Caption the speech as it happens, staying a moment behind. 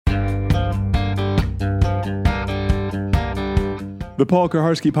The Paul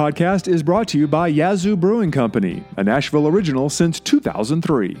Kuharsky Podcast is brought to you by Yazoo Brewing Company, a Nashville original since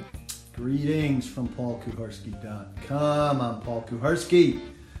 2003. Greetings from PaulKuharsky.com. I'm Paul Kuharsky.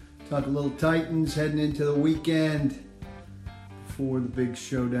 Talk a little Titans heading into the weekend before the big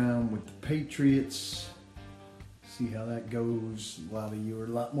showdown with the Patriots. See how that goes. A lot of you are a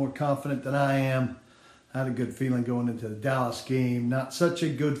lot more confident than I am. I had a good feeling going into the Dallas game. Not such a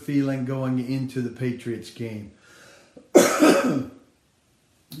good feeling going into the Patriots game.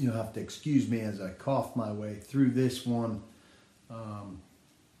 You'll have to excuse me as I cough my way through this one.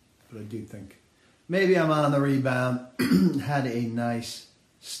 But I do think maybe I'm on the rebound. Had a nice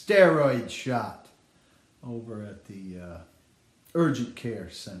steroid shot over at the urgent care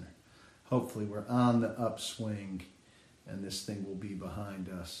center. Hopefully we're on the upswing and this thing will be behind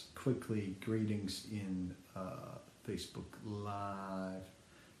us. Quickly, greetings in Facebook Live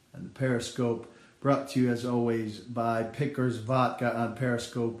and the Periscope. Brought to you, as always, by Pickers Vodka on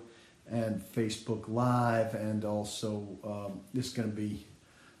Periscope and Facebook Live. And also, this is going to be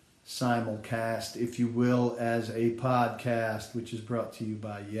simulcast, if you will, as a podcast, which is brought to you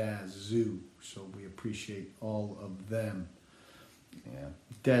by Yazoo. So we appreciate all of them. Yeah.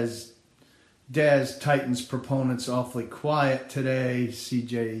 Des Titans proponents awfully quiet today.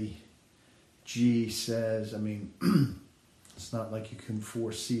 CJG says, it's not like you can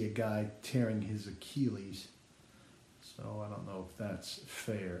foresee a guy tearing his Achilles. So I don't know if that's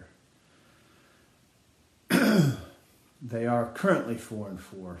fair. They are currently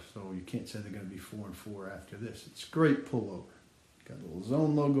 4-4, so you can't say they're going to be 4-4 after this. It's a great pullover. Got a little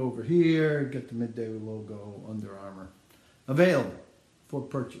zone logo over here. Got the midday logo, Under Armour. Available for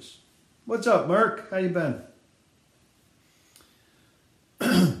purchase. What's up, Merc? How you been?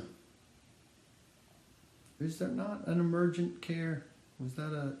 Is there not an emergent care? Was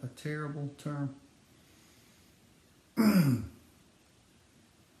that a terrible term?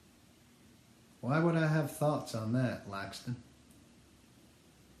 Why would I have thoughts on that, Laxton?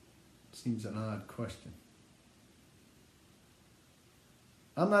 Seems an odd question.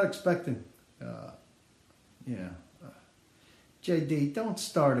 I'm not expecting, JD, don't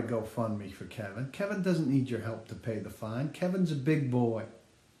start a GoFundMe for Kevin. Kevin doesn't need your help to pay the fine. Kevin's a big boy.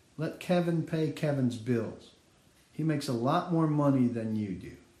 Let Kevin pay Kevin's bills. He makes a lot more money than you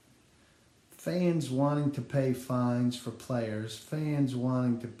do. Fans wanting to pay fines for players, fans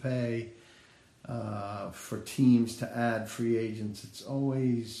wanting to pay for teams to add free agents, it's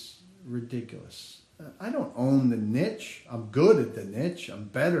always ridiculous. I don't own the niche. I'm good at the niche. I'm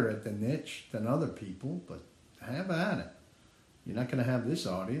better at the niche than other people, but have at it. You're not going to have this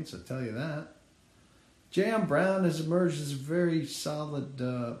audience, I'll tell you that. J.M. Brown has emerged as a very solid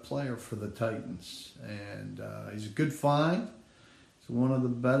player for the Titans, and he's a good find. He's one of the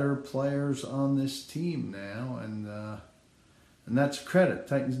better players on this team now, and that's credit.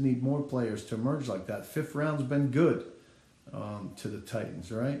 Titans need more players to emerge like that. Fifth round's been good to the Titans,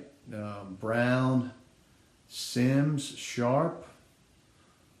 right? Brown, Sims, Sharp.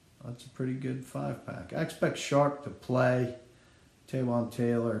 That's a pretty good 5-pack. I expect Sharp to play. Taywan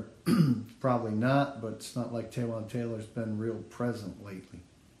Taylor, probably not, but it's not like Taywan Taylor's been real present lately.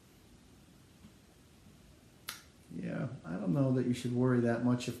 Yeah, I don't know that you should worry that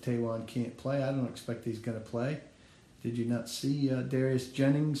much if Taywan can't play. I don't expect he's going to play. Did you not see Darius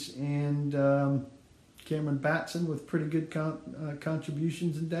Jennings and Cameron Batson with pretty good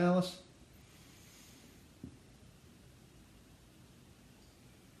contributions in Dallas?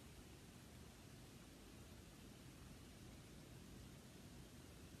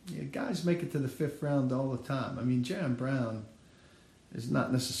 Yeah, guys make it to the fifth round all the time. J.M. Brown is not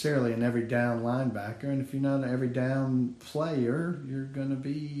necessarily an every down linebacker, and if you're not an every down player, you're going to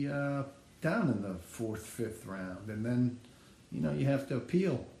be down in the fourth, fifth round, and then you have to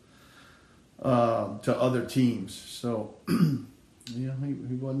appeal to other teams. So he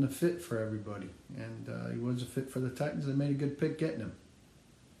wasn't a fit for everybody, and he was a fit for the Titans. They made a good pick getting him.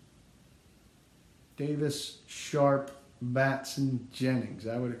 Davis, Sharp, Batson, Jennings.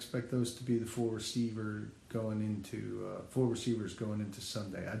 I would expect those to be the four receivers going into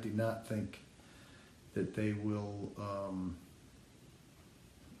Sunday. I do not think that they will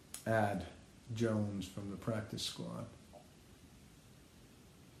add Jones from the practice squad.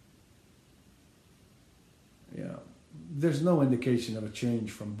 Yeah, there's no indication of a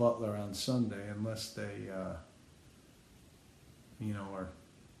change from Butler on Sunday unless they, are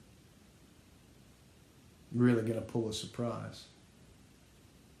really going to pull a surprise.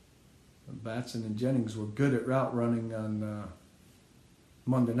 Batson and Jennings were good at route running on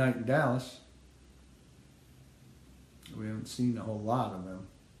Monday night in Dallas. We haven't seen a whole lot of them.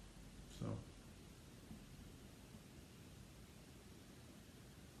 So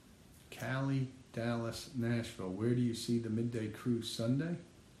Cali, Dallas, Nashville. Where do you see the midday cruise Sunday?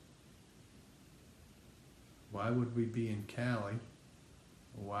 Why would we be in Cali?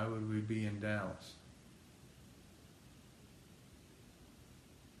 Why would we be in Dallas?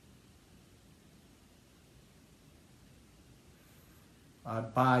 I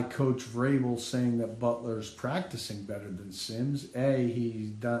buy Coach Vrabel saying that Butler's practicing better than Sims. A, he's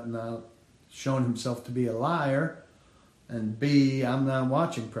not shown himself to be a liar. And B, I'm not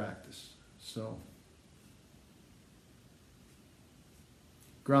watching practice. So,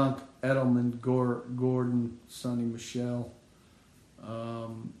 Gronk, Edelman, Gordon, Sonny Michel.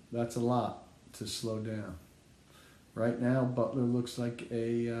 That's a lot to slow down. Right now, Butler looks like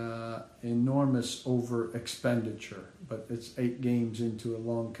a enormous over expenditure, but it's 8 games into a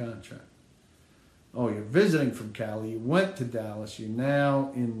long contract. Oh, you're visiting from Cali. You went to Dallas. You're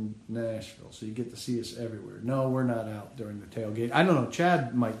now in Nashville, so you get to see us everywhere. No, we're not out during the tailgate. I don't know.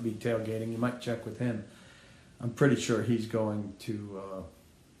 Chad might be tailgating. You might check with him. I'm pretty sure he's going to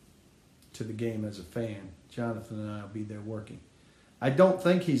the game as a fan. Jonathan and I will be there working. I don't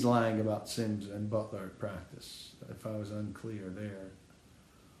think he's lying about Sims and Butler at practice, if I was unclear there.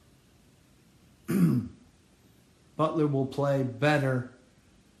 Butler will play better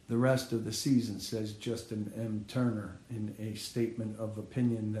the rest of the season, says Justin M. Turner in a statement of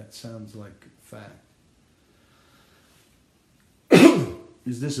opinion that sounds like fact.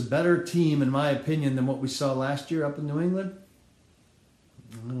 Is this a better team, in my opinion, than what we saw last year up in New England?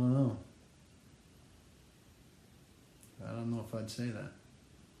 I don't know. I don't know if I'd say that.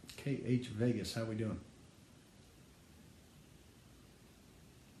 KH Vegas, how we doing?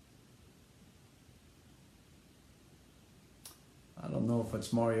 I don't know if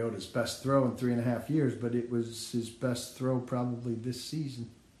it's Mariota's best throw in 3.5 years, but it was his best throw probably this season.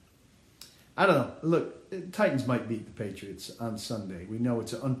 I don't know. Look, Titans might beat the Patriots on Sunday. We know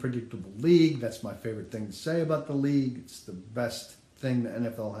it's an unpredictable league. That's my favorite thing to say about the league. It's the best thing the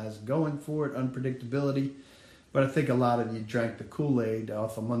NFL has going for it, unpredictability. But I think a lot of you drank the Kool-Aid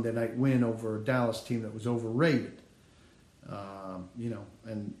off a Monday night win over a Dallas team that was overrated.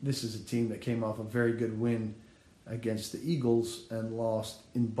 And this is a team that came off a very good win against the Eagles and lost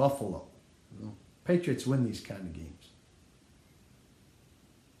in Buffalo. Patriots win these kind of games.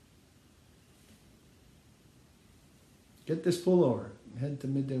 Get this pullover. Head to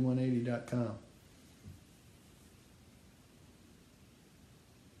midday180.com.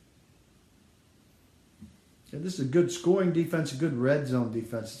 Yeah, this is a good scoring defense, a good red zone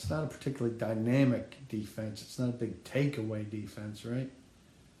defense. It's not a particularly dynamic defense. It's not a big takeaway defense, right?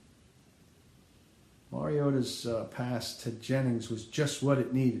 Mariota's pass to Jennings was just what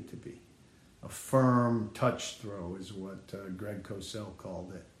it needed to be. A firm touch throw is what Greg Cosell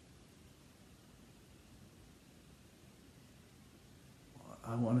called it.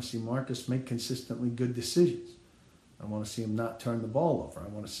 I want to see Marcus make consistently good decisions. I want to see him not turn the ball over. I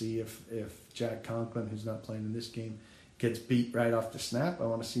want to see if Jack Conklin, who's not playing in this game, gets beat right off the snap. I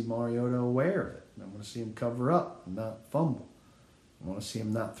want to see Mariota aware of it. I want to see him cover up and not fumble. I want to see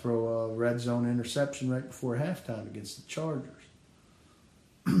him not throw a red zone interception right before halftime against the Chargers.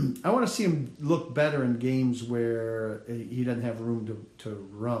 I want to see him look better in games where he doesn't have room to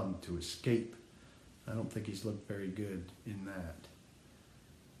run, to escape. I don't think he's looked very good in that.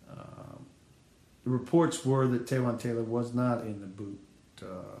 The reports were that Taywan Taylor was not in the boot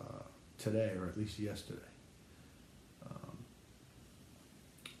today, or at least yesterday.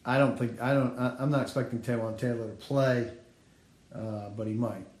 I'm not expecting Taywan Taylor to play, but he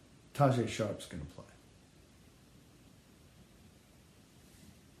might. Tajay Sharp's going to play.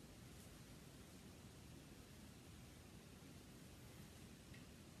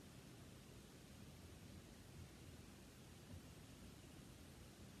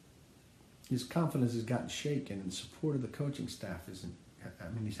 His confidence has gotten shaken, and the support of the coaching staff isn't. I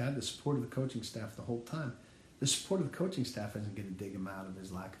mean, he's had the support of the coaching staff the whole time. The support of the coaching staff isn't going to dig him out of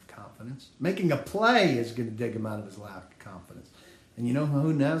his lack of confidence. Making a play is going to dig him out of his lack of confidence. And you know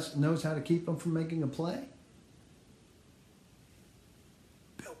who knows how to keep him from making a play?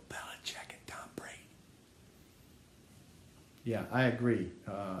 Bill Belichick and Tom Brady. Yeah, I agree.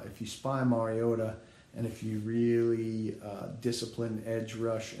 If you spy Mariota, and if you really discipline edge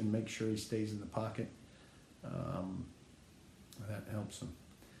rush and make sure he stays in the pocket, that helps him.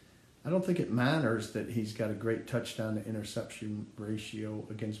 I don't think it matters that he's got a great touchdown to interception ratio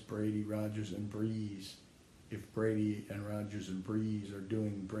against Brady, Rodgers, and Breeze if Brady and Rodgers and Breeze are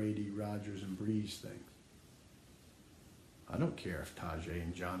doing Brady, Rodgers, and Breeze things. I don't care if Tajay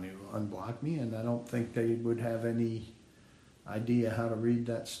and Johnny will unblock me, and I don't think they would have any idea how to read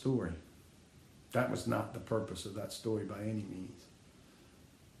that story. That was not the purpose of that story by any means.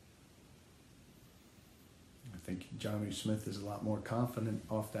 think Johnny Smith is a lot more confident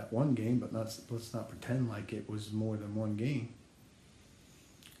off that one game, but let's not pretend like it was more than one game.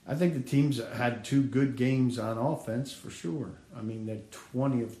 I think the teams had 2 good games on offense for sure. I mean, they're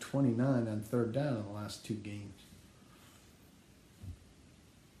 20 of 29 on third down in the last 2 games.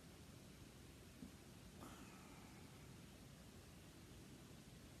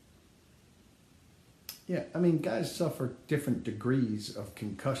 Yeah, I mean, guys suffer different degrees of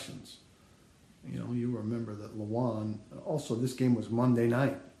concussions. You know, you remember that Lawan, also this game was Monday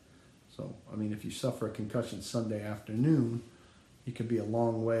night. So, I mean, if you suffer a concussion Sunday afternoon, you could be a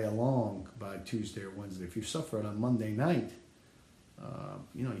long way along by Tuesday or Wednesday. If you suffer it on Monday night,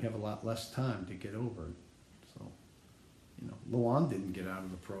 you know, you have a lot less time to get over it. So, you know, Lawan didn't get out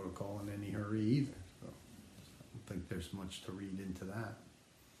of the protocol in any hurry either. So, I don't think there's much to read into that.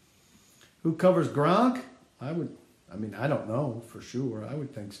 Who covers Gronk? I don't know for sure. I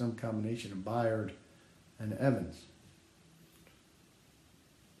would think some combination of Byard and Evans.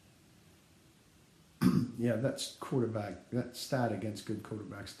 Yeah, that's quarterback. That stat against good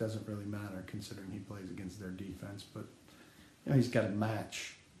quarterbacks doesn't really matter considering he plays against their defense. But you know, he's got to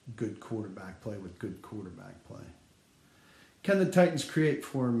match good quarterback play with good quarterback play. Can the Titans create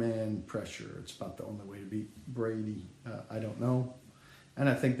 4-man pressure? It's about the only way to beat Brady. I don't know. And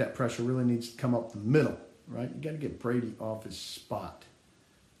I think that pressure really needs to come up the middle, right? You got to get Brady off his spot.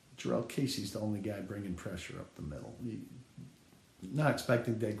 Jarrell Casey's the only guy bringing pressure up the middle. Not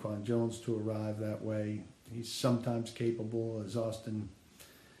expecting Daquan Jones to arrive that way. He's sometimes capable as Austin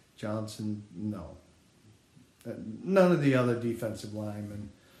Johnson. No. None of the other defensive linemen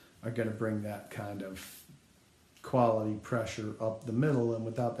are going to bring that kind of quality pressure up the middle. And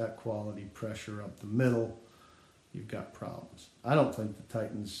without that quality pressure up the middle, you've got problems. I don't think the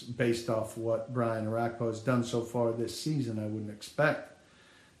Titans, based off what Brian Orakpo has done so far this season, I wouldn't expect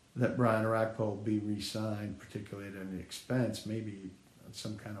that Brian Orakpo will be re-signed, particularly at any expense, maybe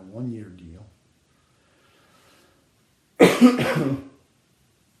some kind of 1-year deal.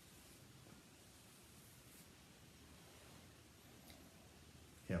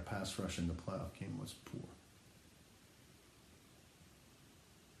 Yeah, pass rush in the playoff game was poor.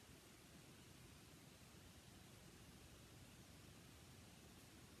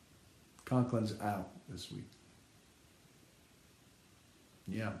 Conklin's out this week.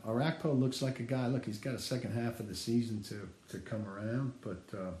 Yeah, Orakpo looks like a guy. Look, he's got a second half of the season to come around, but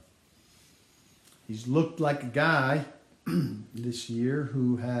he's looked like a guy this year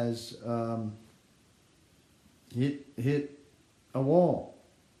who has hit a wall.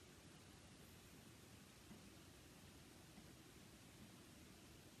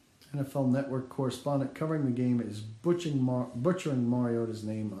 NFL Network correspondent covering the game is butchering Mariota's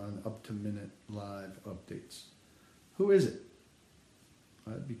name on up-to-minute live updates. Who is it?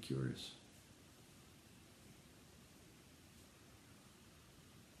 I'd be curious.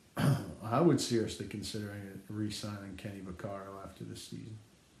 I would seriously consider re-signing Kenny Vaccaro after this season.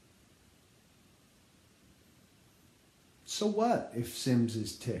 So what if Sims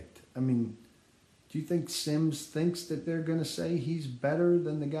is ticked? I mean, do you think Sims thinks that they're going to say he's better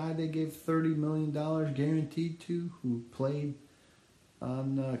than the guy they gave $30 million guaranteed to, who played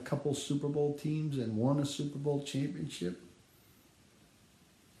on a couple Super Bowl teams and won a Super Bowl championship?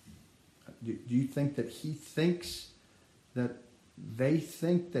 Do you think that he thinks that they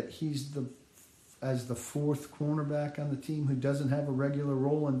think that he's as the fourth cornerback on the team who doesn't have a regular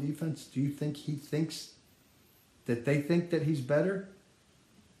role on defense? Do you think he thinks that they think that he's better?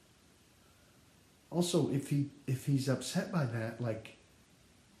 Also, if he's upset by that, like,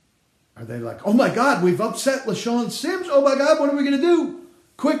 are they like, oh my God, we've upset LaShawn Sims. Oh my God, what are we going to do?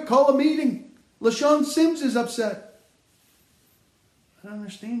 Quick, call a meeting. LaShawn Sims is upset. I don't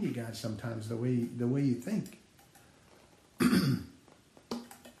understand you guys sometimes, the way you think. I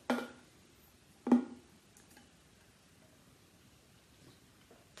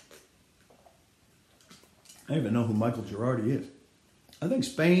don't even know who Michael Girardi is. I think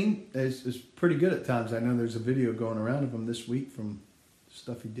Spain is pretty good at times. I know there's a video going around of him this week from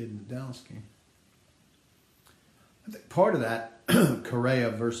stuff he did in the Dallas game. I think part of that Correa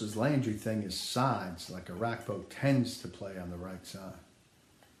versus Landry thing is sides. Like Orakpo tends to play on the right side.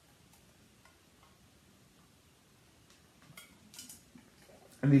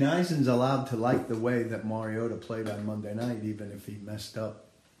 I mean, Eisen's allowed to like the way that Mariota played on Monday night, even if he messed up,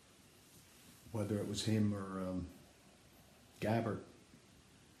 whether it was him or Gabbert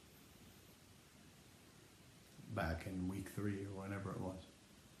back in week 3 or whenever it was.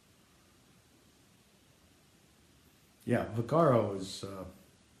 Yeah, Vaccaro is,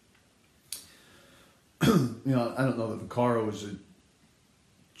 I don't know that Vaccaro is a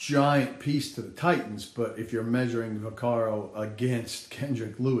giant piece to the Titans, but if you're measuring Vaccaro against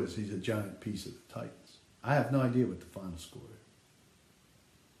Kendrick Lewis, he's a giant piece of the Titans. I have no idea what the final score is.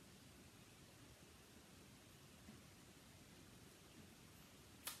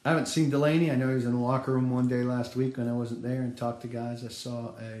 I haven't seen Delaney. I know he was in the locker room one day last week when I wasn't there and talked to guys. I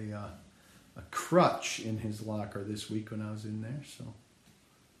saw a crutch in his locker this week when I was in there, so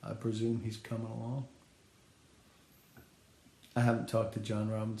I presume he's coming along. I haven't talked to John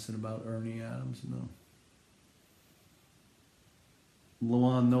Robinson about Ernie Adams, no.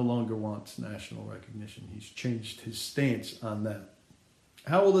 Luan no longer wants national recognition. He's changed his stance on that.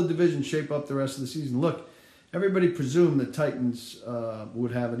 How will the division shape up the rest of the season? Look, everybody presumed the Titans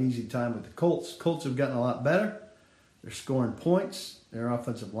would have an easy time with the Colts. Colts have gotten a lot better. They're scoring points. Their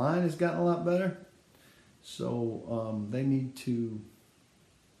offensive line has gotten a lot better. So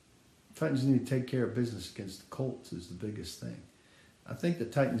Titans need to take care of business against the Colts is the biggest thing. I think the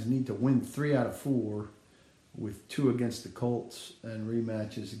Titans need to win 3 out of 4 with 2 against the Colts and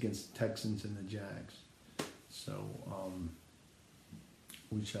rematches against the Texans and the Jags. So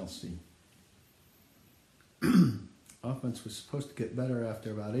we shall see. Offense was supposed to get better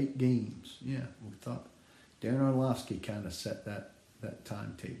after about 8 games. Yeah, we thought Darren Orlovsky kind of set that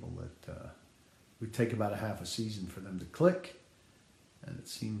timetable that would take about a half a season for them to click, and it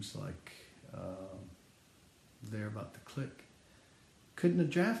seems like they're about to click. Couldn't have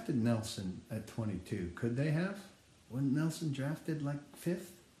drafted Nelson at 22, could they have? Wasn't Nelson drafted like 5th?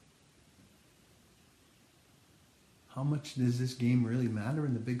 How much does this game really matter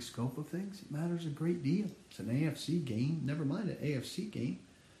in the big scope of things? It matters a great deal. It's an AFC game. Never mind an AFC game.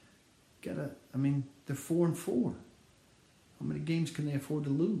 They're 4-4. How many games can they afford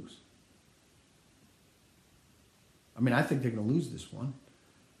to lose? I think they're going to lose this one.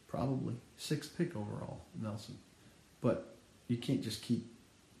 Probably. 6th pick overall, Nelson. But you can't just keep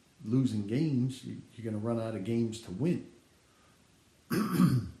losing games. You're going to run out of games to win.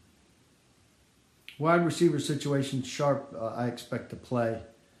 Wide receiver situation, Sharp, I expect to play.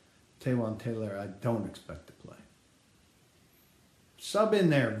 Taywan Taylor, I don't expect to play. Sub in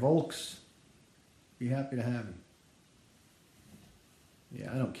there, Volks. Be happy to have you.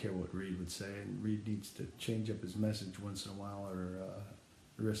 Yeah, I don't care what Reed would say, and Reed needs to change up his message once in a while or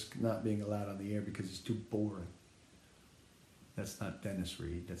risk not being allowed on the air because it's too boring. That's not Dennis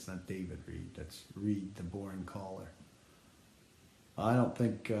Reed. That's not David Reed. That's Reed, the boring caller. I don't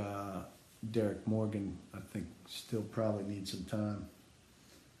think Derek Morgan, I think, still probably needs some time.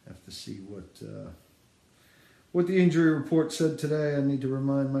 Have to see what the injury report said today. I need to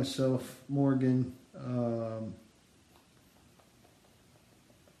remind myself, Morgan.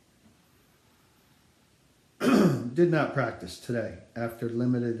 Did not practice today. After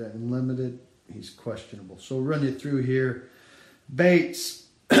limited, he's questionable. So we'll run you through here. Bates,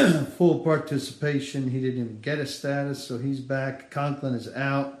 full participation. He didn't even get a status, so he's back. Conklin is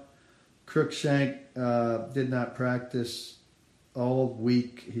out. Cruikshank did not practice all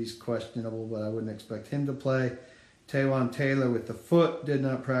week. He's questionable, but I wouldn't expect him to play. Taywan Taylor with the foot did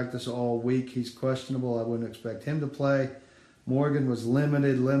not practice all week. He's questionable. I wouldn't expect him to play. Morgan was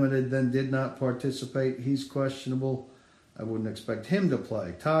limited, then did not participate. He's questionable. I wouldn't expect him to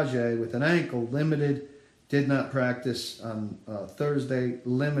play. Tajay with an ankle, limited, did not practice on Thursday,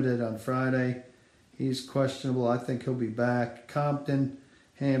 limited on Friday. He's questionable. I think he'll be back. Compton,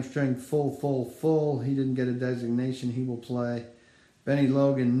 hamstring, full. He didn't get a designation. He will play. Benny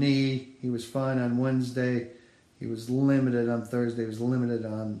Logan, knee. He was fine on Wednesday. He was limited on Thursday. He was limited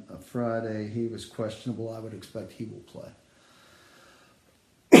on Friday. He was questionable. I would expect he will play.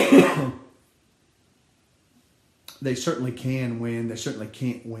 They certainly can win. They certainly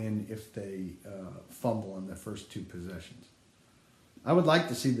can't win if they fumble on their first 2 possessions. I would like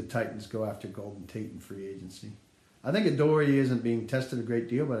to see the Titans go after Golden Tate in free agency. I think Adoree isn't being tested a great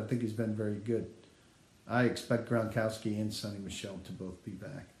deal, but I think he's been very good. I expect Gronkowski and Sonny Michel to both be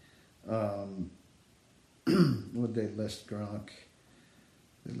back. Would they list Gronk?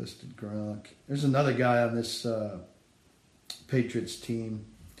 They listed Gronk. There's another guy on this Patriots team,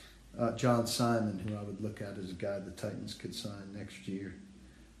 John Simon, who I would look at as a guy the Titans could sign next year,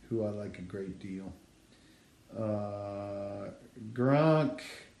 who I like a great deal. Gronk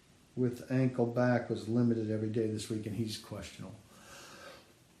with ankle back was limited every day this week, and he's questionable.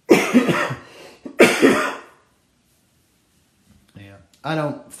 Yeah, I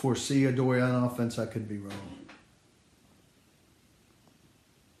don't foresee Adoree on offense. I could be wrong.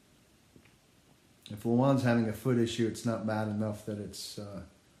 If Luan's having a foot issue, it's not bad enough that it's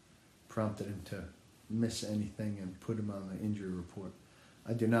prompted him to miss anything and put him on the injury report.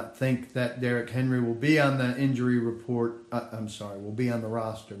 I do not think that Derrick Henry will be on the injury report. Will be on the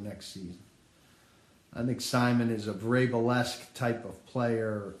roster next season. I think Simon is a Vrabel-esque type of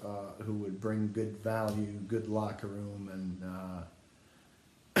player who would bring good value, good locker room, and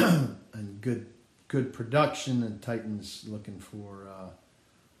and good production. And Titans looking for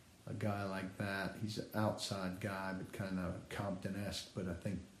a guy like that. He's an outside guy, but kind of Compton-esque, but I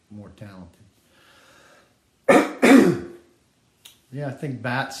think more talented. Yeah, I think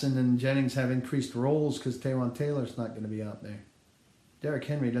Batson and Jennings have increased roles because Taywan Taylor's not going to be out there. Derrick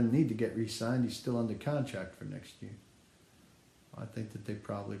Henry doesn't need to get re-signed. He's still under contract for next year. I think that they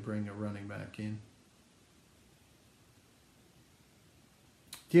probably bring a running back in.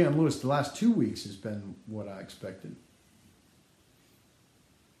 Deion Lewis, the last 2 weeks has been what I expected.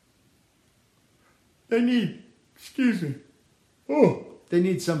 They need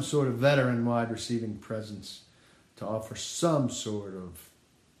some sort of veteran wide receiving presence to offer some sort of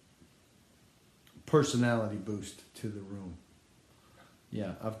personality boost to the room.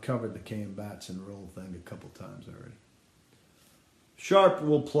 Yeah, I've covered the Cam Batson role thing a couple times already. Sharp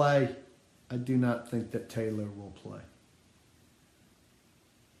will play. I do not think that Taylor will play.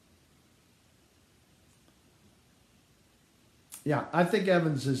 Yeah, I think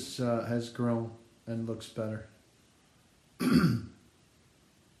Evans has grown and looks better.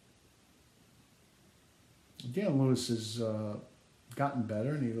 Deion Lewis has gotten better,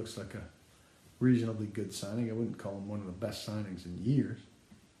 and he looks like a reasonably good signing. I wouldn't call him one of the best signings in years.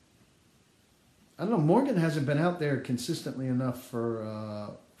 I don't know. Morgan hasn't been out there consistently enough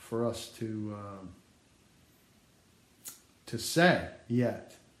for us to say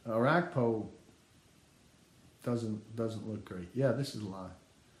yet. Arakpo doesn't look great. Yeah, this is a lie.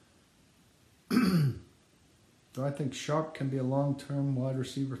 Do I think Sharp can be a long-term wide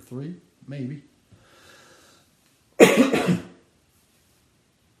receiver 3? Maybe.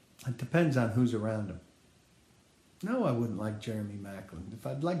 It depends on who's around him. No, I wouldn't like Jeremy Maclin. If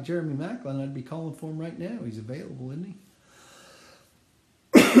I'd like Jeremy Maclin, I'd be calling for him right now. He's available, isn't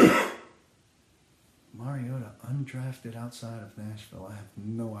he? Mariota, undrafted outside of Nashville. I have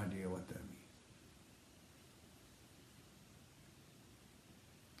no idea what that means.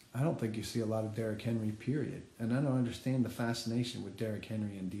 I don't think you see a lot of Derrick Henry, period. And I don't understand the fascination with Derrick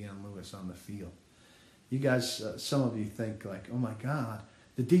Henry and Deion Lewis on the field. You guys, some of you think like, oh my God,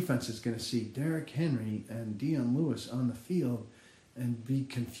 the defense is going to see Derrick Henry and Deion Lewis on the field and be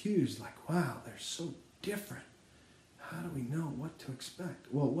confused, like, wow, they're so different. How do we know what to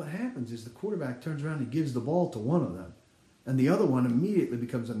expect? Well, what happens is the quarterback turns around and gives the ball to one of them, and the other one immediately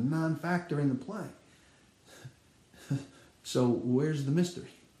becomes a non-factor in the play. So where's the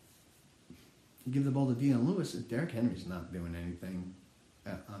mystery? You give the ball to Deion Lewis, and Derrick Henry's not doing anything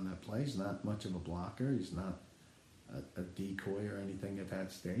on that play. He's not much of a blocker. He's not a decoy or anything at that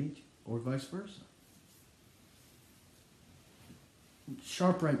stage, or vice versa.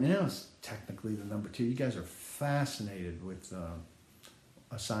 Sharp right now is technically the number 2. You guys are fascinated with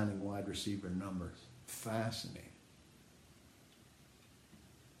assigning wide receiver numbers. Fascinated.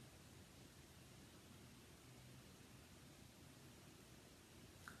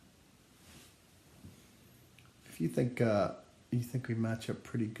 If you think we match up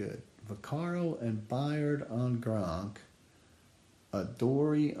pretty good, Vaccaro and Byard on Gronk,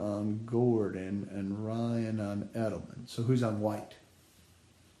 Adoree on Gordon, and Ryan on Edelman. So who's on White?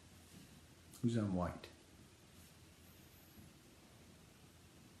 Who's on White?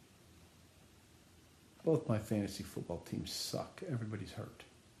 Both my fantasy football teams suck. Everybody's hurt.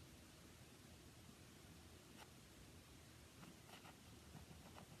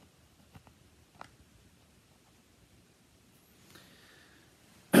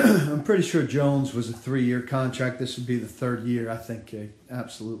 I'm pretty sure Jones was a 3-year contract. This would be the 3rd year. I think they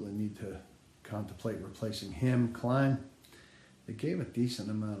absolutely need to contemplate replacing him. Klein, they gave a decent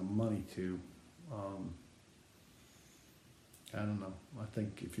amount of money to. I don't know. I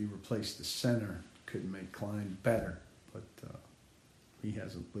think if you replace the center, it could make Klein better. But he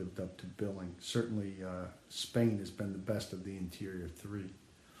hasn't lived up to billing. Certainly Spain has been the best of the interior 3.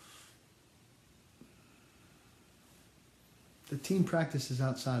 The team practices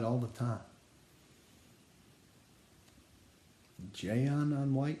outside all the time. Jayon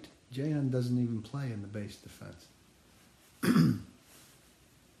on White. Jayon doesn't even play in the base defense.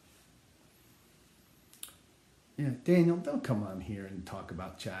 Yeah, Daniel, don't come on here and talk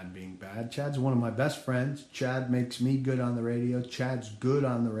about Chad being bad. Chad's one of my best friends. Chad makes me good on the radio. Chad's good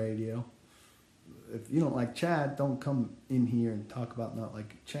on the radio. If you don't like Chad, don't come in here and talk about not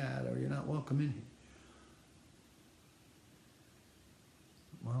liking Chad, or you're not welcome in here.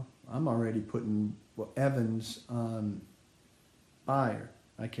 Well, I'm already putting Evans on Byard.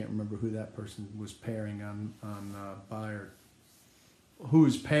 I can't remember who that person was pairing on Bayard. Who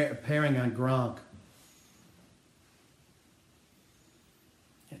was pairing on Gronk.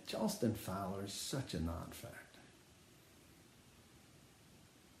 Yeah, Charleston Fowler is such a non-factor.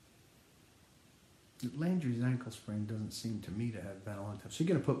 Landry's ankle sprain doesn't seem to me to have been a long time. So you're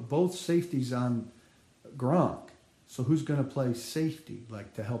going to put both safeties on Gronk. So who's going to play safety,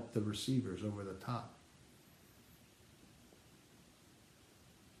 like to help the receivers over the top?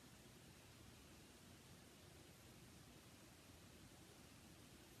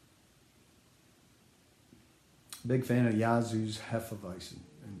 Big fan of Yazoo's Hefeweizen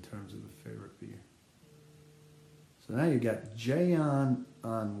in terms of the favorite beer. So now you got Jayon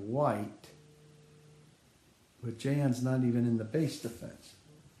on White, but Jayon's not even in the base defense.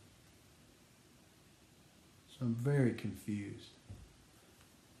 So I'm very confused.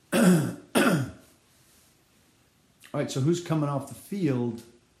 All right, so who's coming off the field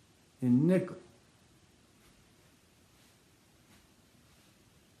in nickel?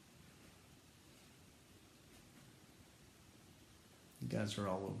 You guys are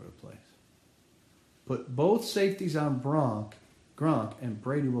all over the place. Put both safeties on Gronk, and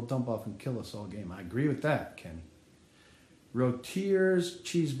Brady will dump off and kill us all game. I agree with that, Kenny. Rotier's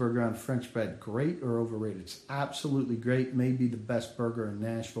cheeseburger on French bread, great or overrated? It's absolutely great. Maybe the best burger in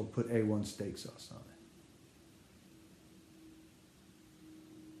Nashville. Put A1 steak sauce on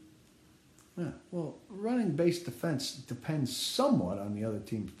it. Yeah, well, running base defense depends somewhat on the other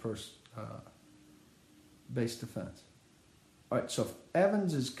team's base defense. All right, so if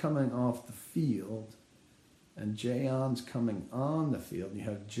Evans is coming off the field and Jayon's coming on the field, you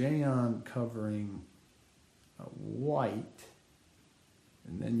have Jayon covering White,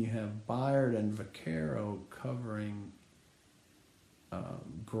 and then you have Bayard and Vaquero covering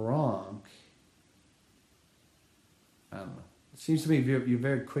Gronk. I don't know. It seems to me you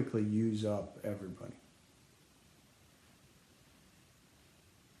very quickly use up everybody.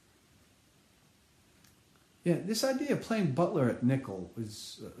 Yeah, this idea of playing Butler at nickel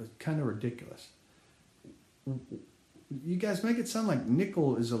is kind of ridiculous. You guys make it sound like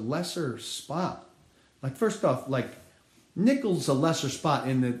nickel is a lesser spot. Like, first off, like, nickel's a lesser spot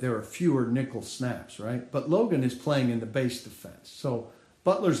in that there are fewer nickel snaps, right? But Logan is playing in the base defense. So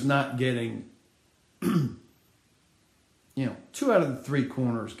Butler's not getting, 2 out of the 3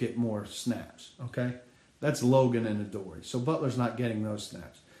 corners get more snaps, okay? That's Logan and Adoree. So Butler's not getting those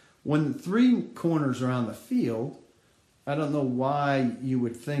snaps. When the 3 corners are on the field, I don't know why you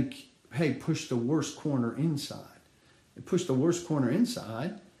would think, hey, push the worst corner inside. You push the worst corner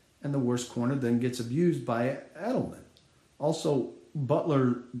inside, and the worst corner then gets abused by Edelman. Also,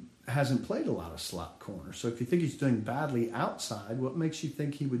 Butler hasn't played a lot of slot corner. So if you think he's doing badly outside, what makes you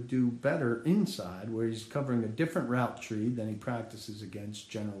think he would do better inside, where he's covering a different route tree than he practices against,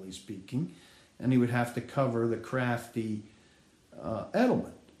 generally speaking, and he would have to cover the crafty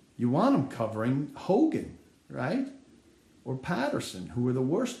Edelman. You want him covering Hogan, right? Or Patterson, who are the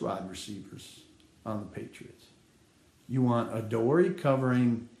worst wide receivers on the Patriots. You want Adoree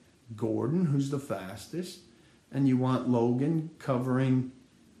covering Gordon, who's the fastest, and you want Logan covering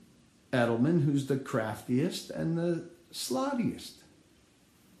Edelman, who's the craftiest and the slottiest.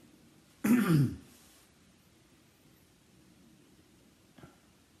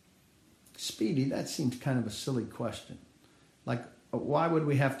 Speedy, that seems kind of a silly question. Like, why would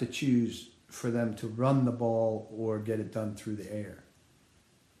we have to choose for them to run the ball or get it done through the air?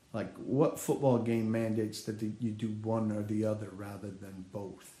 Like, what football game mandates that you do one or the other rather than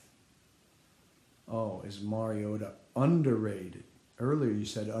both? Oh, is Mariota underrated? Earlier you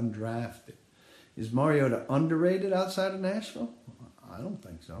said undrafted. Is Mariota underrated outside of Nashville? I don't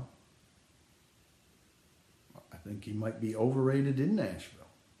think so. I think he might be overrated in Nashville.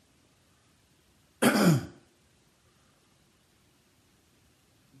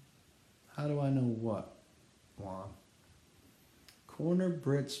 How do I know what, Juan? Corner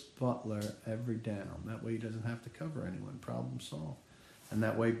Brits Butler every down. That way he doesn't have to cover anyone. Problem solved. And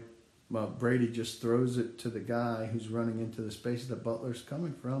that way Brady just throws it to the guy who's running into the space that Butler's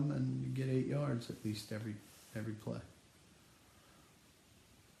coming from, and you get 8 yards at least every play.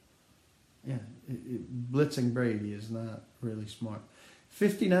 Yeah, blitzing Brady is not really smart.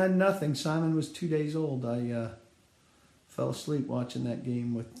 59-0. Simon was 2 days old. I fell asleep watching that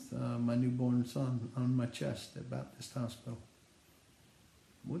game with my newborn son on my chest at Baptist Hospital.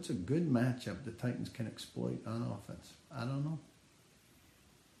 What's a good matchup the Titans can exploit on offense? I don't know.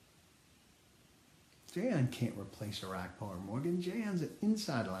 Jayon can't replace Arakpo or Morgan. Jayon's an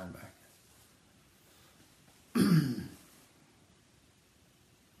inside linebacker.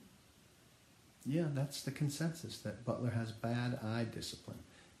 Yeah, that's the consensus, that Butler has bad eye discipline.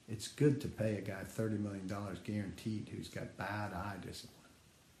 It's good to pay a guy $30 million guaranteed who's got bad eye discipline.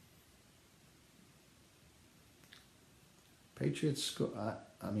 Patriots,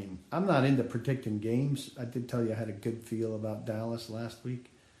 I'm not into predicting games. I did tell you I had a good feel about Dallas last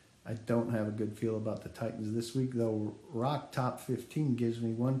week. I don't have a good feel about the Titans this week, though Rock Top 15 gives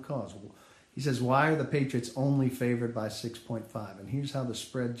me one cause. He says, why are the Patriots only favored by 6.5? And here's how the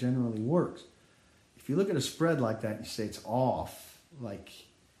spread generally works. If you look at a spread like that, you say it's off, like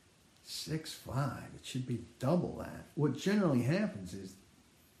 6.5. It should be double that. What generally happens is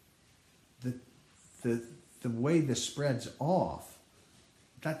the way the spread's off,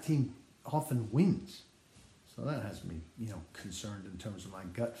 that team often wins. So that has me, concerned in terms of my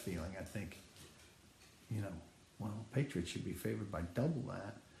gut feeling. I think, Patriots should be favored by double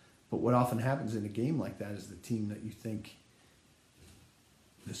that. But what often happens in a game like that is the team that you think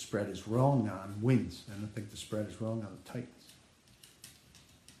the spread is wrong on wins. And I think the spread is wrong on the Titans.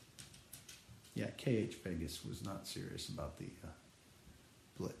 Yeah, KH Vegas was not serious about the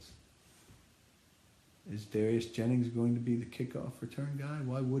blitz. Is Darius Jennings going to be the kickoff return guy?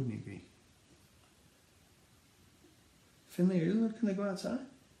 Why wouldn't he be? Finley, are you looking to go outside?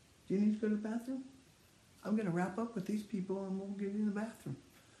 Do you need to go to the bathroom? I'm going to wrap up with these people and we'll get you in the bathroom.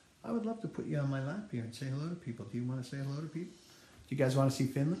 I would love to put you on my lap here and say hello to people. Do you want to say hello to people? Do you guys want to see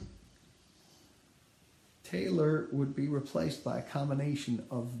Finley? Taylor would be replaced by a combination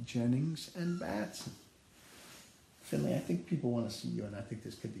of Jennings and Batson. Finley, I think people want to see you, and I think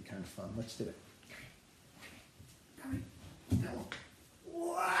this could be kind of fun. Let's do it. Come here.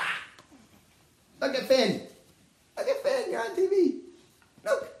 Look at Finn. Look at Finn. You're on TV.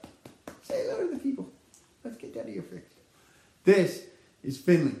 Look. Say hello to the people. Let's get out of your fix. This is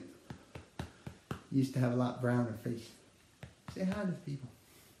Finley. He used to have a lot browner face. Say hi to the people.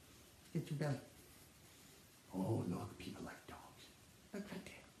 Get your belly. Oh, look, people like dogs. Look right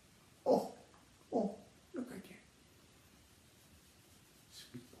there. Oh, look right there.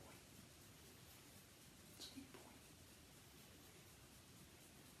 Sweet boy. Sweet boy.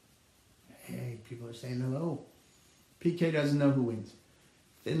 Hey, people are saying hello. PK doesn't know who wins.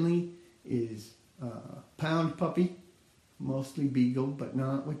 Finley is pound puppy, mostly beagle, but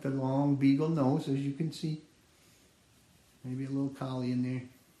not with the long beagle nose, as you can see. Maybe a little collie in there.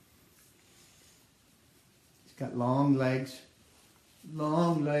 He's got long legs,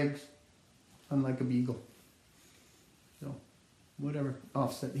 unlike a beagle. So, whatever,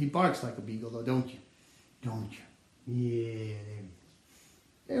 offset. He barks like a beagle, though, don't you? Don't you? Yeah,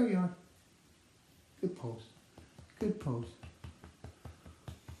 there we are. Good pose. Good pose.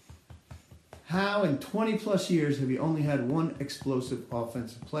 How in 20 plus years have you only had one explosive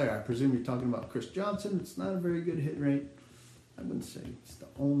offensive player? I presume you're talking about Chris Johnson. It's not a very good hit rate. I wouldn't say it's the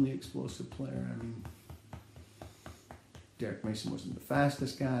only explosive player. I mean, Derek Mason wasn't the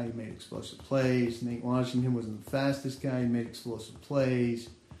fastest guy. He made explosive plays. Nate Washington wasn't the fastest guy. He made explosive plays.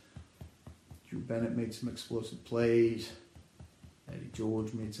 Drew Bennett made some explosive plays. Eddie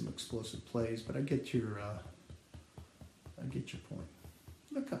George made some explosive plays. But I get your point.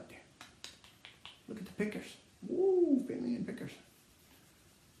 Look up there. Look at the pickers. Woo, Finley and pickers.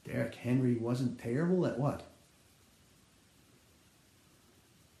 Derrick Henry wasn't terrible at what?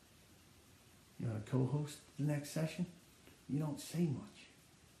 You want to co-host the next session? You don't say much.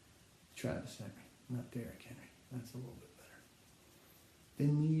 Travis Henry, not Derrick Henry. That's a little bit better.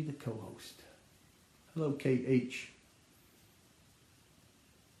 Finley, the co-host. Hello, KH.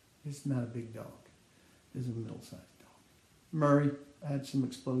 This is not a big dog. This is a middle-sized dog. Murray had some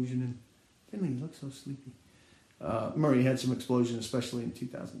explosion in... Finley, you look so sleepy. Murray had some explosion, especially in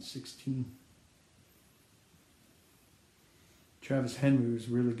 2016. Travis Henry was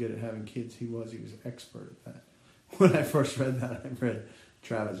really good at having kids. He was expert at that. When I first read that, I read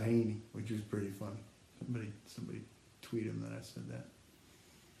Travis Haney, which was pretty funny. Somebody tweeted him that I said that.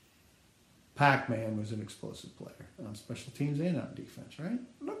 Pac-Man was an explosive player on special teams and on defense, right?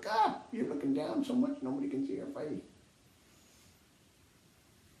 Look up! You're looking down so much nobody can see your face.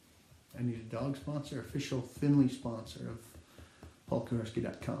 I need a dog sponsor, official Finley sponsor of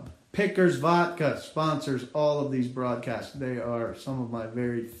PaulKowarski.com. Pickers Vodka sponsors all of these broadcasts. They are some of my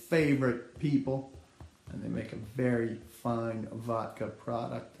very favorite people, and they make a very fine vodka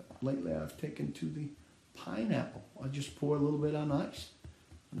product. Lately, I've taken to the pineapple. I just pour a little bit on ice.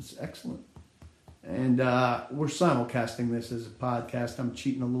 It's excellent. And we're simulcasting this as a podcast. I'm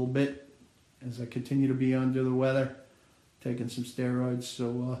cheating a little bit as I continue to be under the weather, taking some steroids.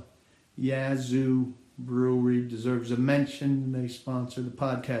 So Yazoo Brewery deserves a mention. They sponsor the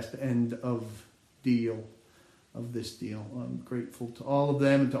podcast end of this deal. I'm grateful to all of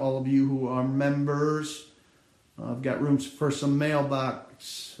them and to all of you who are members. I've got rooms for some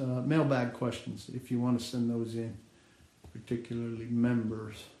mailbag questions if you want to send those in, particularly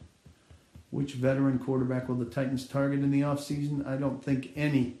members. Which veteran quarterback will the Titans target in the offseason? I don't think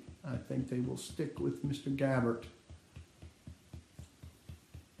any. I think they will stick with Mr. Gabbert.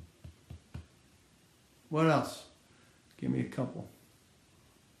 What else? Give me a couple.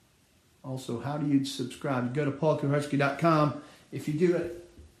 Also, how do you subscribe? You go to paulkuharski.com. If you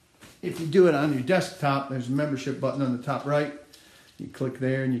do it on your desktop, there's a membership button on the top right. You click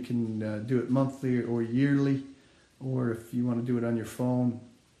there and you can do it monthly or yearly. Or if you want to do it on your phone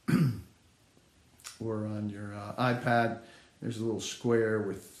or on your iPad, there's a little square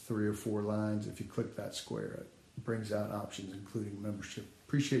with 3 or 4 lines. If you click that square, it brings out options, including membership.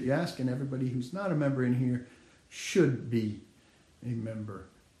 Appreciate you asking. Everybody who's not a member in here should be a member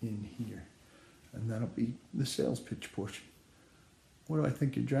in here. And that'll be the sales pitch portion. What do I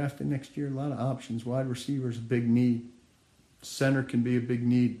think you're drafting next year? A lot of options. Wide receiver is a big need. Center can be a big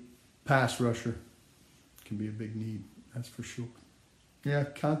need. Pass rusher can be a big need. That's for sure. Yeah,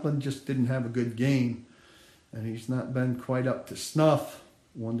 Conklin just didn't have a good game, and he's not been quite up to snuff.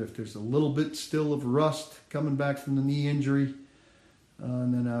 Wonder if there's a little bit still of rust coming back from the knee injury.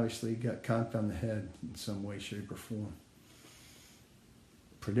 And then obviously he got conked on the head in some way, shape, or form.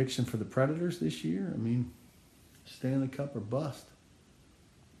 Prediction for the Predators this year? I mean, Stanley Cup or bust.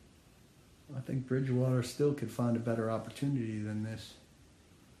 I think Bridgewater still could find a better opportunity than this.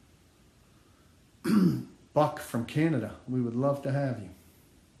 Buck from Canada, we would love to have you.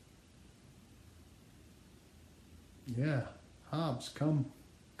 Yeah, Hobbs, come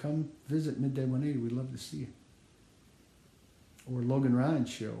visit Midday 180. We'd love to see you. Or Logan Ryan's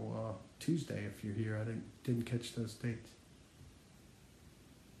show Tuesday if you're here. I didn't catch those dates.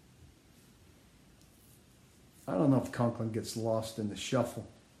 I don't know if Conklin gets lost in the shuffle.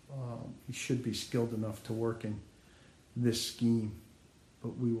 He should be skilled enough to work in this scheme,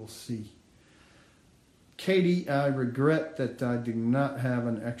 but we will see. Katie, I regret that I do not have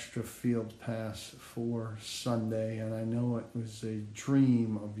an extra field pass for Sunday, and I know it was a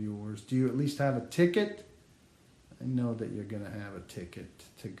dream of yours. Do you at least have a ticket? I know that you're going to have a ticket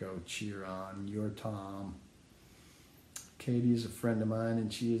to go cheer on your Tom. Katie is a friend of mine,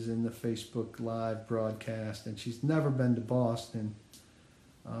 and she is in the Facebook Live broadcast, and she's never been to Boston.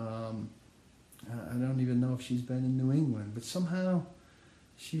 I don't even know if she's been in New England, but somehow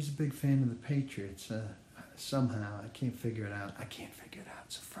she's a big fan of the Patriots. Somehow, I can't figure it out.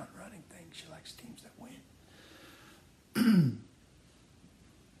 It's a front-running thing. She likes teams that win.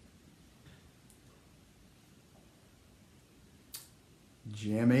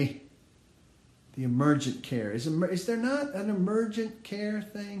 Jimmy, the emergent care. Is there not an emergent care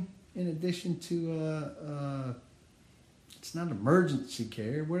thing in addition to, it's not emergency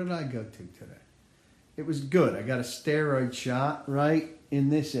care. Where did I go to today? It was good. I got a steroid shot right in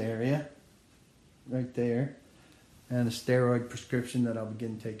this area, right there, and a steroid prescription that I'll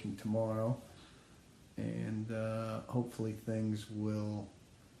begin taking tomorrow. And hopefully things will,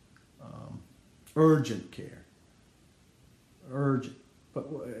 urgent care. Urgent. But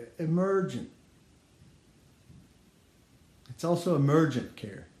emergent. It's also emergent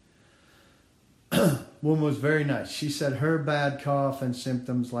care. Woman was very nice. She said her bad cough and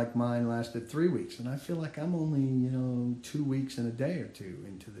symptoms like mine lasted 3 weeks. And I feel like I'm only, 2 weeks and a day or two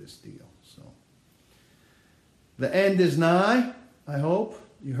into this deal. So the end is nigh, I hope.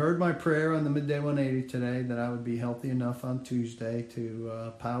 You heard my prayer on the Midday 180 today that I would be healthy enough on Tuesday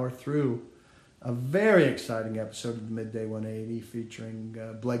to power through a very exciting episode of the Midday 180 featuring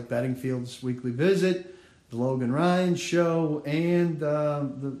Blake Bedingfield's weekly visit, the Logan Ryan show, and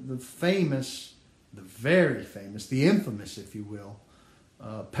the famous, the very famous, the infamous, if you will,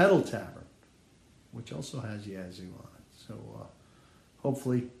 Pedal Tavern, which also has Yazoo on it. So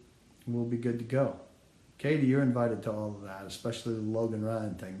hopefully we'll be good to go. Katie, you're invited to all of that, especially the Logan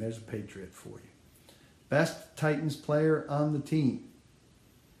Ryan thing. There's a Patriot for you. Best Titans player on the team.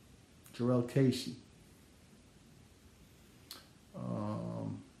 Jarrell Casey.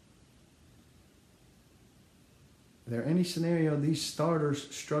 Is there any scenario these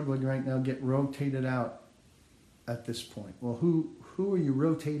starters struggling right now get rotated out at this point? Well, who are you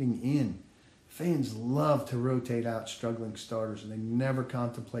rotating in? Fans love to rotate out struggling starters, and they never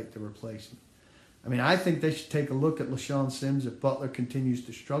contemplate the replacement. I mean, I think they should take a look at LaShawn Sims if Butler continues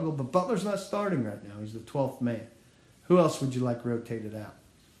to struggle, but Butler's not starting right now. He's the 12th man. Who else would you like rotated out?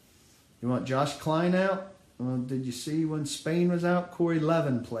 You want Josh Klein out? Well, did you see when Spain was out? Corey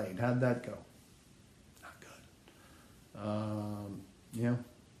Levin played. How'd that go? Not good.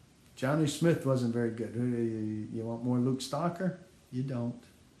 Johnny Smith wasn't very good. You want more Luke Stalker? You don't.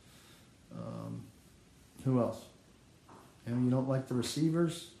 Who else? You don't like the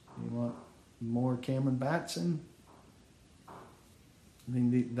receivers? You want more Cameron Batson? I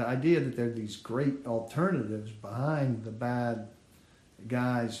mean, the idea that there are these great alternatives behind the bad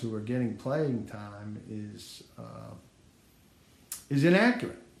guys who are getting playing time is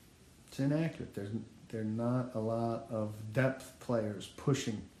inaccurate. It's inaccurate. There are not a lot of depth players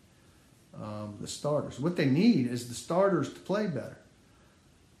pushing the starters. What they need is the starters to play better.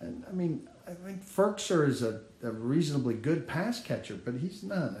 And I think Ferkser is a reasonably good pass catcher, but he's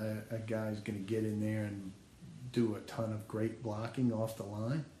not a guy who's going to get in there and do a ton of great blocking off the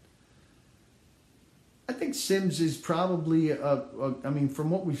line. I think Sims is probably, from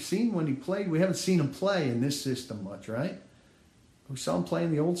what we've seen when he played, we haven't seen him play in this system much, right? We saw him play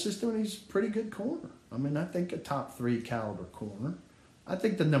in the old system, and he's a pretty good corner. I think a top 3 caliber corner. I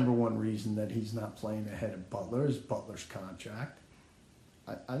think the number one reason that he's not playing ahead of Butler is Butler's contract.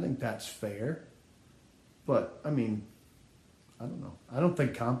 I think that's fair. But, I don't know. I don't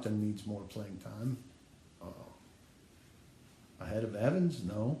think Compton needs more playing time. Ahead of Evans?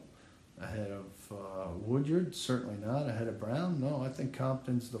 No. Ahead of Woodyard? Certainly not. Ahead of Brown? No. I think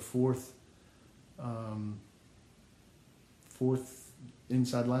Compton's the fourth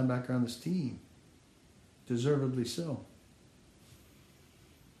inside linebacker on this team. Deservedly so.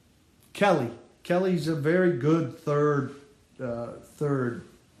 Kelly's a very good third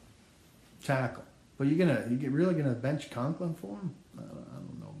tackle. But you really gonna bench Conklin for him? I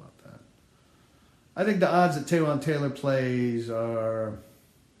don't know about that. I think the odds that Taywan Taylor plays are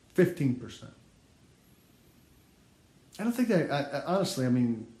 15%. I don't think that. Honestly,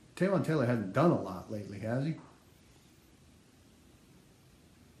 Taywan Taylor hasn't done a lot lately, has he?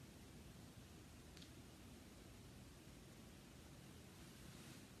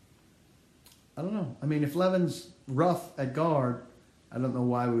 I don't know. If Levin's rough at guard, I don't know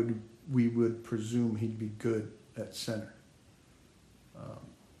why we would presume he'd be good at center.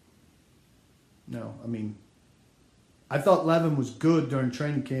 No, I thought Levin was good during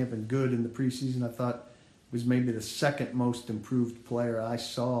training camp and good in the preseason. I thought he was maybe the second most improved player I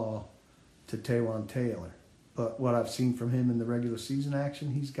saw to Taywan Taylor. But what I've seen from him in the regular season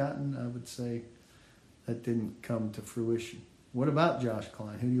action he's gotten, I would say that didn't come to fruition. What about Josh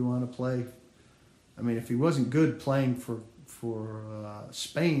Klein? Who do you want to play? If he wasn't good playing for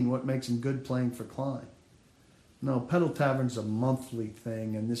Spain, what makes him good playing for Klein? No, Pedal Tavern's a monthly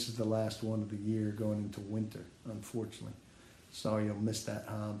thing, and this is the last one of the year going into winter, unfortunately. Sorry you'll miss that,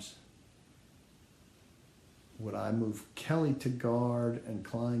 Hobbs. Would I move Kelly to guard and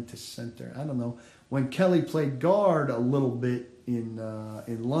Klein to center? I don't know. When Kelly played guard a little bit in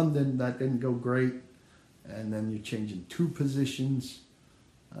London, that didn't go great. And then you're changing 2 positions.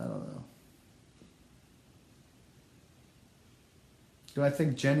 I don't know. Do I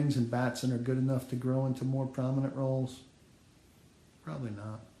think Jennings and Batson are good enough to grow into more prominent roles? Probably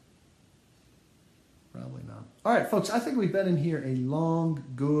not. Probably not. All right, folks, I think we've been in here a long,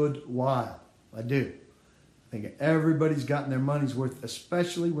 good while. I do. I think everybody's gotten their money's worth,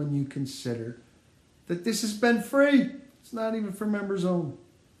 especially when you consider that this has been free. It's not even for members only.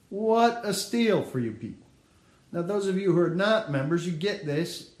 What a steal for you people. Now, those of you who are not members, you get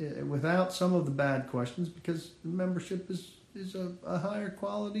this without some of the bad questions because membership is a higher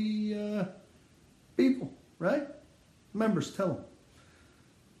quality people, right? Members, tell them.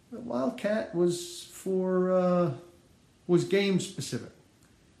 The Wildcat was game specific,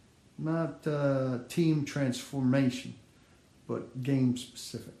 not team transformation, but game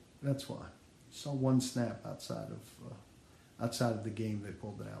specific. That's why. Saw one snap outside of the game they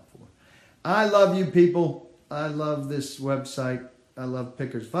pulled it out for. I love you people. I love this website. I love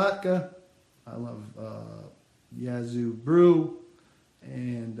Pickers Vodka. I love Yazoo Brew.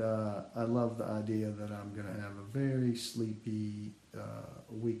 And I love the idea that I'm going to have a very sleepy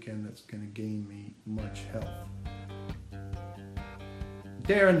weekend that's going to gain me much health.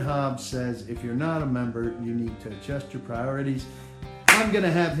 Darren Hobbs says, if you're not a member, you need to adjust your priorities. I'm going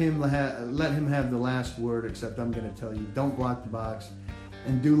to have him let him have the last word, except I'm going to tell you, don't block the box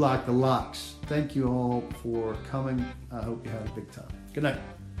and do lock the locks. Thank you all for coming. I hope you had a big time. Good night.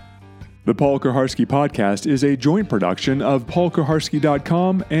 The Paul Kuharsky Podcast is a joint production of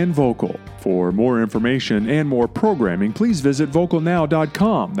paulkuharsky.com and Vocal. For more information and more programming, please visit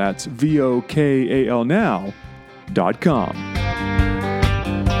vocalnow.com. That's VOKAL now.com.